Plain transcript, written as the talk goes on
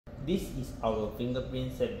this is our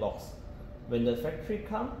fingerprint set box. When the factory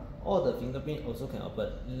come, all the fingerprint also can open.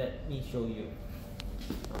 Let me show you.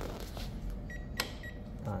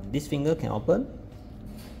 This finger can open,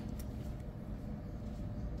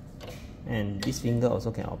 and this finger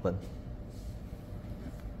also can open.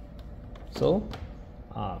 So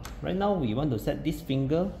right now we want to set this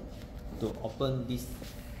finger to open this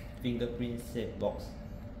fingerprint safe box.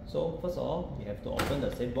 So first of all, we have to open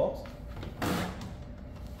the safe box,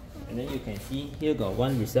 and then you can see here got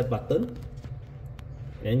one reset button.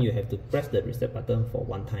 Then you have to press the reset button for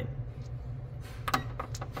one time.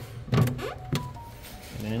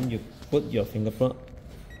 And then you put your fingerprint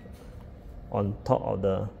on top of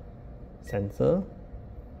the sensor.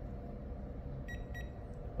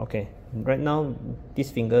 Okay, right now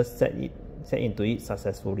this finger set into it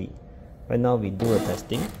successfully. Right now we do a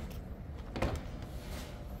testing.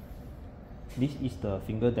 This is the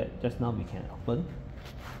finger that just now we can open.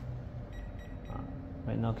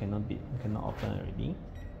 Right now cannot open already.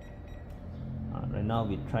 Right now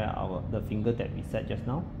we try the finger that we set just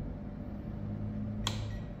now.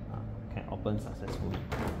 Can open successfully.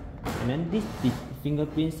 And then this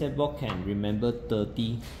fingerprint set box can remember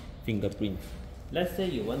 30 fingerprints. Let's say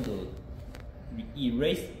you want to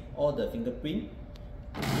erase all the fingerprint.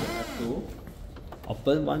 You have to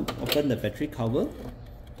open the battery cover,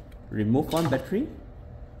 remove one battery,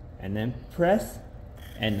 and then press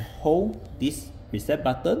and hold this reset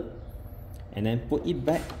button, and then put it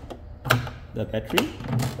back the battery.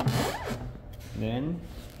 Then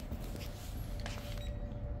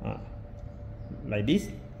like this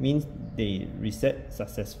means they reset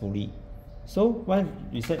successfully. So once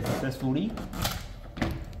reset successfully,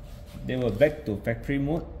 they will back to factory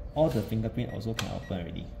mode. All the fingerprint also can open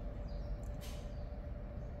already.